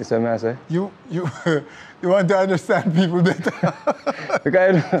 Yes. You see what I say? You want to understand people better.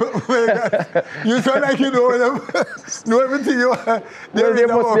 Because you sound like you know everything you want. There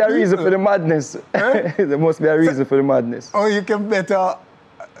must be a reason for the madness. There must be a reason for the madness. Oh, you can better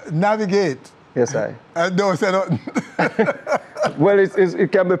navigate. Yes, I. Don't say nothing. Well,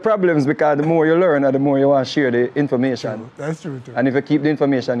 it can be problems because the more you learn, the more you want to share the information. True. That's true, too. And if you keep the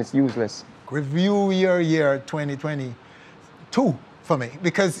information, it's useless. Review your year 2022 for me,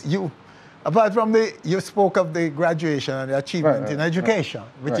 because apart from you spoke of the graduation and the achievement in education,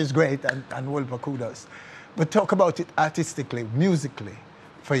 which is great, and well, kudos. But talk about it artistically, musically,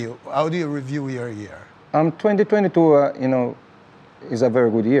 for you. How do you review your year? 2022, is a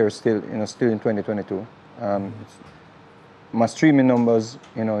very good year. Still in 2022. My streaming numbers,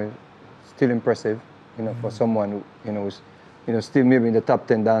 still impressive. For someone who's, still maybe in the top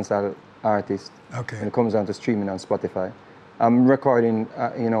 10 dancehall artists. Okay. When it comes down to streaming on Spotify. I'm recording,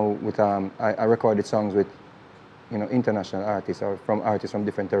 I recorded songs with, international artists or from artists from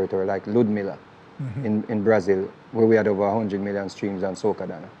different territories, like Ludmilla in Brazil, where we had over 100 million streams on Soca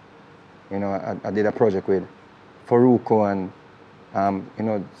Dana. I did a project with Faruko and,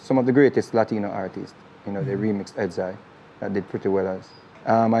 some of the greatest Latino artists. They remixed Edzai. That did pretty well as.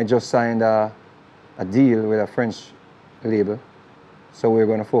 I just signed a deal with a French label, so we're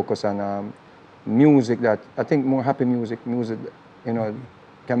going to focus on music that I think more happy music,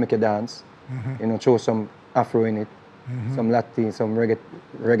 can make you dance, show some Afro in it, some Latin, some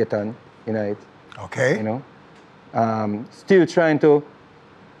reggaeton in it. Okay. Still trying to,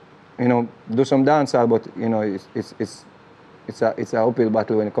 do some dancehall, but it's an uphill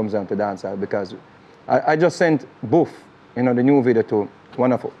battle when it comes down to dancehall because I just sent Boof you know, the new video to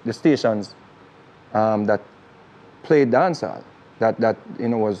one of the stations that played dancehall, that you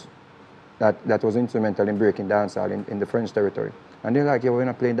know was instrumental in breaking dancehall in the French territory. And they're like, yo, we're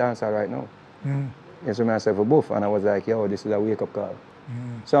not playing dancehall right now. Yes, I myself a buff, and I was like, yo, this is a wake-up call.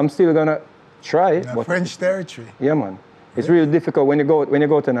 So I'm still gonna try it. But French territory. Yeah, man. It's really difficult when you go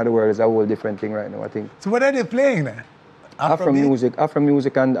to another world. It's a whole different thing right now, I think. So what are they playing then? Afro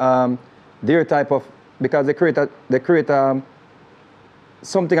music, and their type of, because they create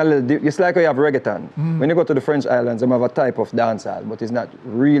something a little. It's like how you have reggaeton. When you go to the French islands, they have a type of dancehall, but it's not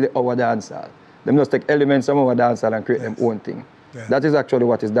really our dancehall. They just take elements from our dancehall and create their own thing. Yeah. That is actually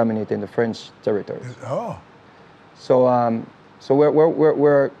what is dominating the French territories. Oh. So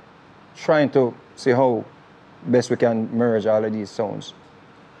we're trying to see how best we can merge all of these sounds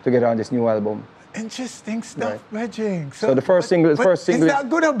together on this new album. Interesting stuff, Reggie. So the first single. Is that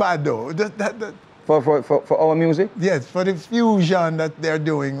good or bad though? For our music? Yes, for the fusion that they're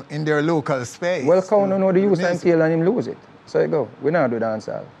doing in their local space. Well, Conan know the use until and him lose it. So you go. We now do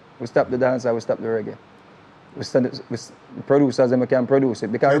dancehall. We stop the dancehall, we stop the reggae. We producers and we can produce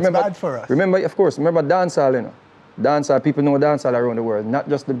it. Because so it's bad for us. Remember, of course, remember dancehall, you know. Dancehall, people know dancehall around the world, not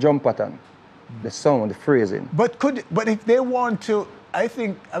just the drum pattern, the sound, the phrasing. But if they want to, I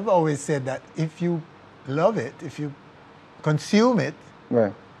think I've always said that if you love it, if you consume it,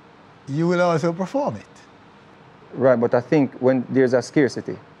 right, you will also perform it. Right, but I think when there's a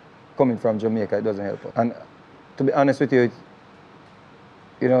scarcity coming from Jamaica, it doesn't help us. And to be honest with you,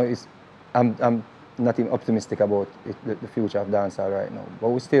 you know, I'm not even optimistic about the future of dancehall right now. But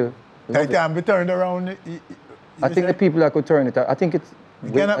we still. It can be turned around. I think the people that could turn it. I think it's.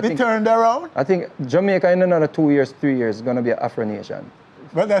 It cannot be turned around? I think Jamaica in another 2 years, 3 years is going to be an Afro nation.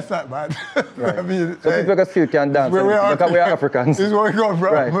 But that's not bad. Right. I mean, so people still can dance because we are Africans. This is where we come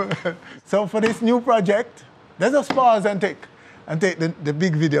from. Right. So for this new project, let's just pause and take the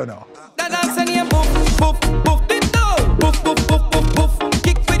big video now.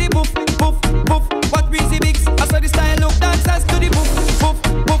 What breezy bigs? I saw the style look dancers to the boof, boof,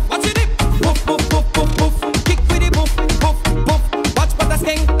 boof. What's it? Boof, boof, boof, boof, boof. Kick with the boof, boof, boof. Watch Patas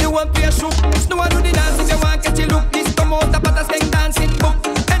Gang, you want play a shoot. No one do the dance if you want catch a look. This come out the Patas Gang dancing book.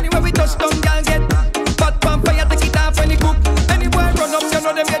 Anywhere we touch down, girl get bad pan fire, take it off when it cook. Anywhere run up, you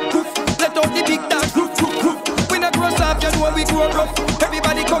know them get cook. Let out the big dance, group, group, group. We not grow soft, you know we grow rough.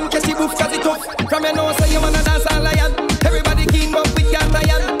 Everybody come catch the boof, cause it tough. From your nose, say you wanna dance all lion. Everybody keen, but we can't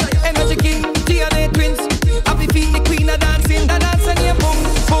tired. Energy king, DNA twins. Happy feel the queen of dancing. The dance and you boom,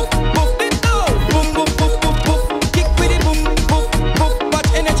 boom, boom, bit down. Boom, boom, boom, boom, boom. Kick with the boom, boom, boom. Watch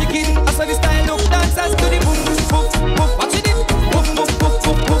energy king. I saw the style look dancers to the boom, boom, boom. Watch it, boom, boom, boom,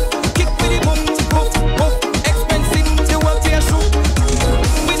 boom, boom. Kick with the boom, boom, boom. Expensive, you want to your shoe.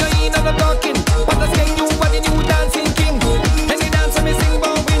 We don't need no talking. What does gang you are the new dancing king? Any dancer me sing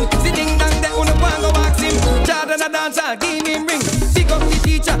bowing. Sitting down there on the one go box him. Child and a dancer, give him ring. Pick up the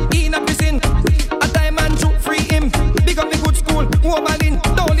teacher, in a prison. A time and shoot free him. Pick up the good school, Oberlin.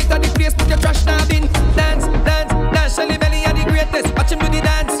 Don't litter the place, put your trash now bin. Dance, dance, dance. Shelly Belly are the greatest. Watch him do the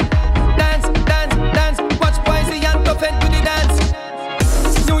dance. Dance, dance, dance. Watch Boise and Tuffet do the dance.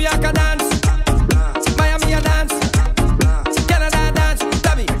 New York a dance. Miami a dance. Canada dance.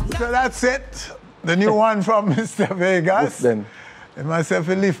 Tabby. So that's it. The new one from Mr. Vegas. Boof them. And myself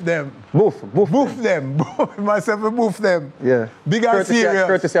will lift them. Boof, boof, boof them. Myself will boof them. Yeah. Big and serious.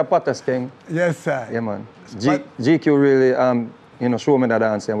 Courtesy of Patas King. Yes, sir. Yeah, man. GQ really, you know, show me that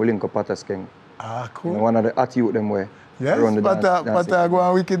dance and we link up Patas King. Ah, cool. You know, one of the hot youth them way. Yes, but go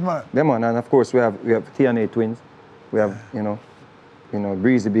on wicked man. Yeah, man. And of course we have TNA twins. We have, you know,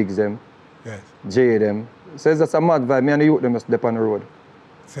 Breezy Bigs them. Yes. J them. So it's just a mad vibe. Me and the youth them just step on the road.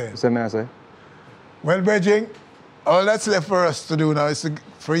 Same. So me I say. Well, Beijing, all that's left for us to do now is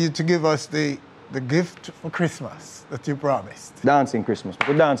for you to give us the gift for Christmas that you promised. Dancing Christmas.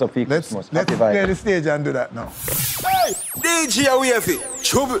 We dance up for Christmas. Let's play the stage and do that now. Hey, DJ Awefy,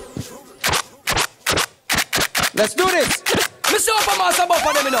 Chubby. Let's do this. Mr. Uppermaster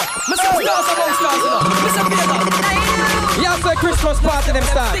Buffer them, you know. Mr. Stars among stars, you know. Mr. Bayka. Yeah, for Christmas party them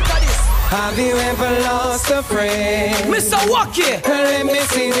start. Have you ever lost a friend? Mr. Wacky. Let me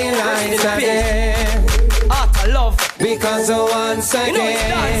see the lights again. Art of love. Because once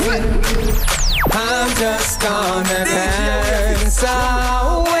again, I'm just gonna dance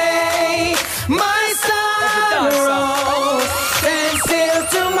away my sorrow and still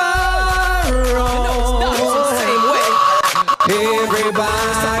tomorrow.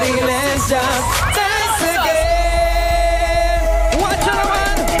 Everybody, let's just dance again. Watch out,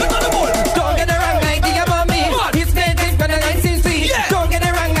 man. Don't get the wrong idea about me. It's native, gonna license fee. Don't get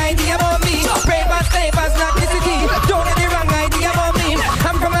the wrong idea about me. Papers, not the city. Don't get the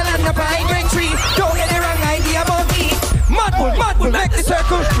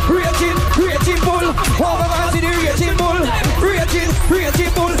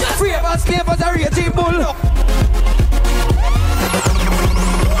slave was a raging bull.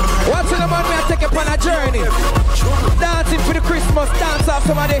 What's in the man, we are taking upon a journey. Dancing for the Christmas dance off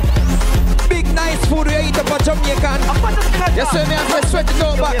somebody. Big nice food we eat up a Jamaican. Yes sir, me have to sweat it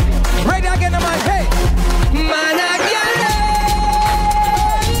over. Ready again, man, hey. Man again,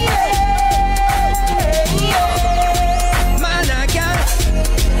 man again.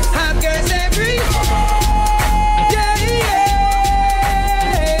 Have girls every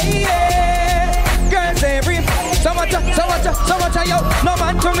girls every. So much, yo. No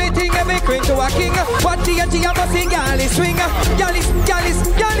man to me thing, every queen to a king. What the I'm sing, galley swing.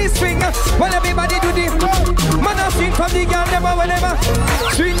 Galley swing. When everybody do the man I sing from the girl, never, whenever.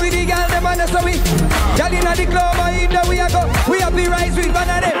 Swing with the girl, never, that's how we. Galley in the club, in the we are go. We have the rise with one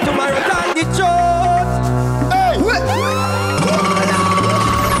of them tomorrow. Down the chores. Hey!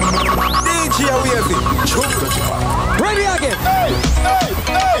 DJ, we have it. Ready again. Hey!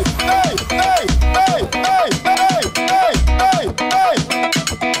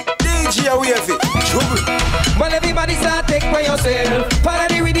 DJ, we have it. When everybody start, take for yourself. Follow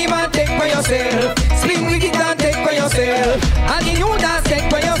the rhythm and take for yourself. Sling with it and take for yourself. And the new dance, take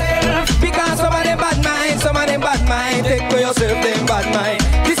for yourself. Because some of them bad mind, take for yourself, them bad mind.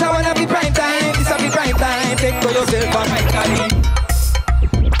 This I wanna be prime time, take for yourself, and my time.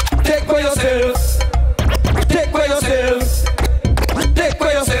 Take for yourself. Take for yourself. Take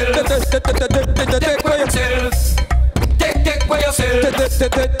for yourself. Take for yourself. Take for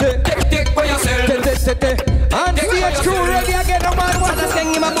yourself. Take for yourself. And the CH crew ready again. No man wants to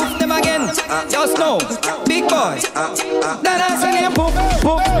sing him and move them again. Just know, big boy. That I say him poof,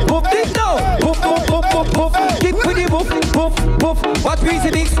 poof, poof. Big no, poof, poof, poof, poof, poof. Keep with the poof, poof, poof. Watch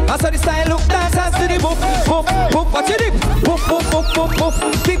Breezy Dicks. I saw the style look dance hands to the poof, poof, poof. Watch your dip, poof, poof, poof, poof, poof.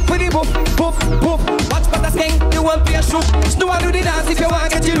 Keep with the poof, poof, poof. Watch but the skank, you won't be a shook. Snow and do the dance if you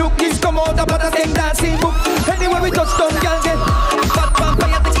want to get your look. Kids come out about the skank dancing book. Anywhere we touch down, girl get. But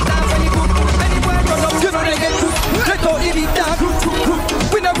vampire take it down when you cook. Anywhere run up, you know they get cook. Let out the beat down,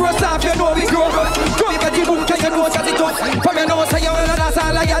 we never roast off, you know we grow. Grow you got the book and you know that it up. From your nose and your that's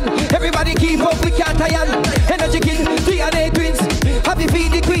all I am. Everybody keep up, we can't tire. Energy king, DNA twins. Happy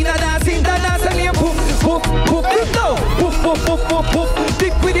feet, the queen of dancing. The dance and you poof, poof, poof. No, poof, poof, poof, poof, poof.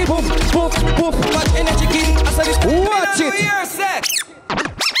 Deep with the poof, poof, poof. But energy king, I said it. Watch it.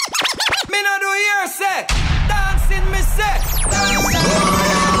 Me no do your set. Dancing me set.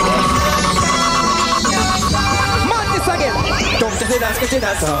 Man this again. Come get your dance, get your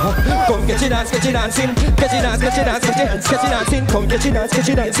dance. Come get your dance, get your dancing. Get your dance, get your dance, get your dancing. Come get your dance, get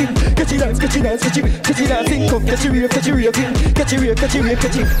your dancing. Get your dance, get your dance, get your dancing. Come get your rave, get your raving. Get your rave, get your rave,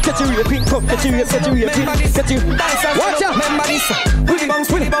 get your raving. Come get your rave, get your raving. Get your dance. Watch out, remember this. Willy bounce,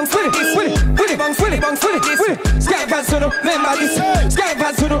 willy bounce, willy bounce, willy bounce, willy. Sky pass to remember this. Sky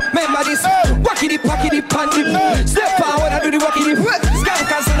pass to remember this. Wacky dip, and dip. Step forward and do the wacky dip. Sky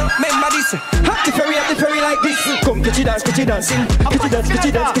pass to remember this. Happy ferry like this. Come get your dance, get your dancing. Get your dance, get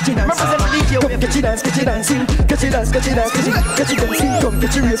your dance, get your dance. Come get your dance, get your dancing. Get your dance, get your dance, get your dancing. Come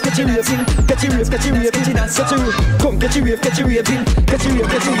get your rave, get your raving. Get your rave, get your rave, get your dance. Get your rave. Come get your rave, get your raving. Get your rave,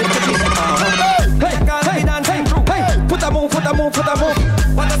 get your rave, get your dance. Hey, hey, dancing. Hey, put a move.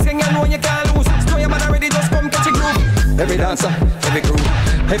 What a sing you know you can't lose. Know your man already, just come catch a groove. Every dancer, every crew.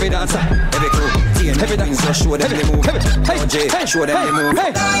 Every dancer, every crew. Every dancer, just show them the move. Hey, show them the move.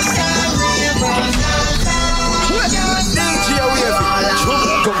 Hey.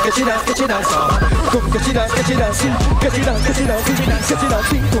 Come get your dance, get your dance. Come get your dance, get your dancing. Get your dance, get your dancing. Get your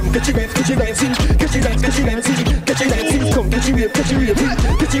dancing. Come get your rave, get your dancing. Get your dance, get your dancing. Get your dancing. Come get your rave, get your raving.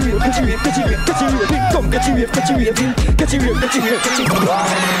 Get your rave, get your rave, get your rave, get your raving. Come get your rave, get your raving. Get your rave, get your rave, get your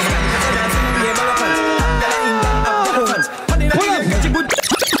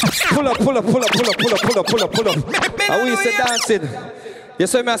Pull up. How we say dancing? You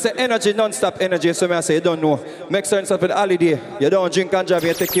say me I say energy, non-stop energy. You say me I say you don't know. Make certain yourself with holiday. You don't drink and drive,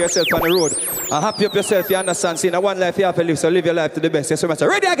 you take care of yourself on the road. And happy up yourself, you understand. See, in one life you have to live, so live your life to the best. You say me I say,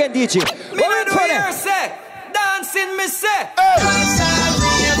 ready again, DJ. Me no do your say, dancing me say.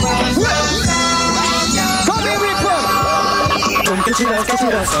 Come here, Ripple. Come get your dance, get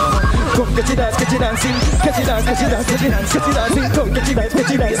your dance. Come get your dance, get your dancing. Get your dance, get your dance, get your dance, get your dancing. Come get your dance, get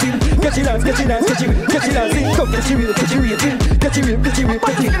your dancing. Get your dance, get your dance, get your dancing. Come get your rave, get your raving. Get your rave, get your rave,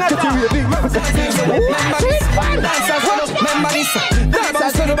 get your raving. Remember this. Remember this.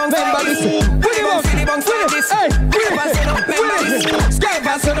 Remember this. Willy bounce, Willy this. Hey, Willy this. Sky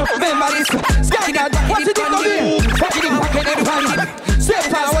pass, remember this. Sky dad, what you think of me? What you think back in everybody? Step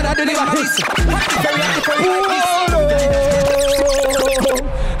forward and do the this. Very like this.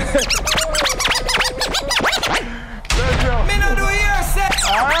 Me no do your set.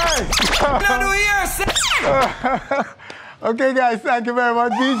 Alright. Okay, guys, thank you very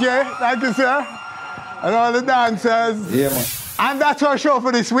much, DJ. Thank you, sir. And all the dancers. Yeah, man. And that's our show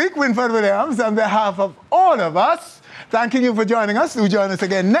for this week. Winford Williams, on behalf of all of us, thanking you for joining us. Do join us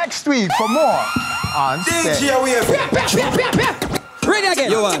again next week for more on stage. Ready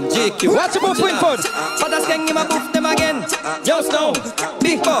again. Yo, JQ. Watch him move, Winford. But that's gang him a boof them again. Just now.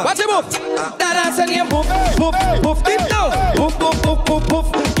 Big boy. Watch him move. That dance and him boof, boof, boof. Keep down. Boof, boof, boof, boof, boof.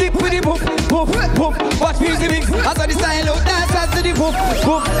 Keep with the boof, boof, boof. Watch music mix. As I style out, dance as to the boof,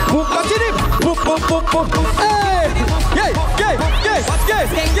 boof, boof. Watch it. Boof, boof, boof, boof, boof. Hey. Yeah, yeah, yeah, yeah,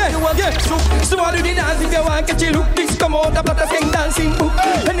 yeah, yeah. So what do the dance if you want to catch you look? This come out about the gang dancing book.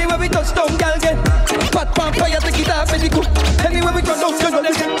 Anywhere we touch down, gal get. Fat pump, fire, take it up and the cook. Anywhere we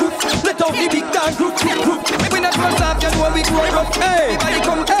let off the big dance group. Maybe not for stop, just what we grow up. Hey, everybody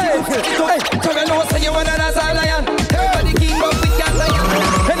come, hey, hey. Come and know, say you wanna dance all lion. Everybody keep up with cat lion.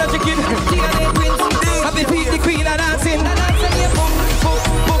 Energy kid, king and eight wins. Happy feet, the queen are dancing. Boom,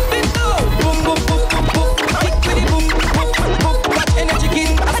 boom, boom, boom, boom, boom, boom. Kick with the boom, boom, boom. Energy kid,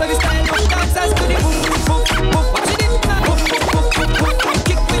 I saw the style of dancers to the boom, boom, boom. Watch it, boom, boom, boom, boom.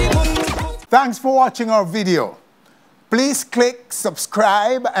 Kick with the boom. Thanks for watching our video. Please click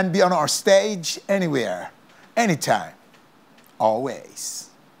subscribe and be on our stage anywhere, anytime, always.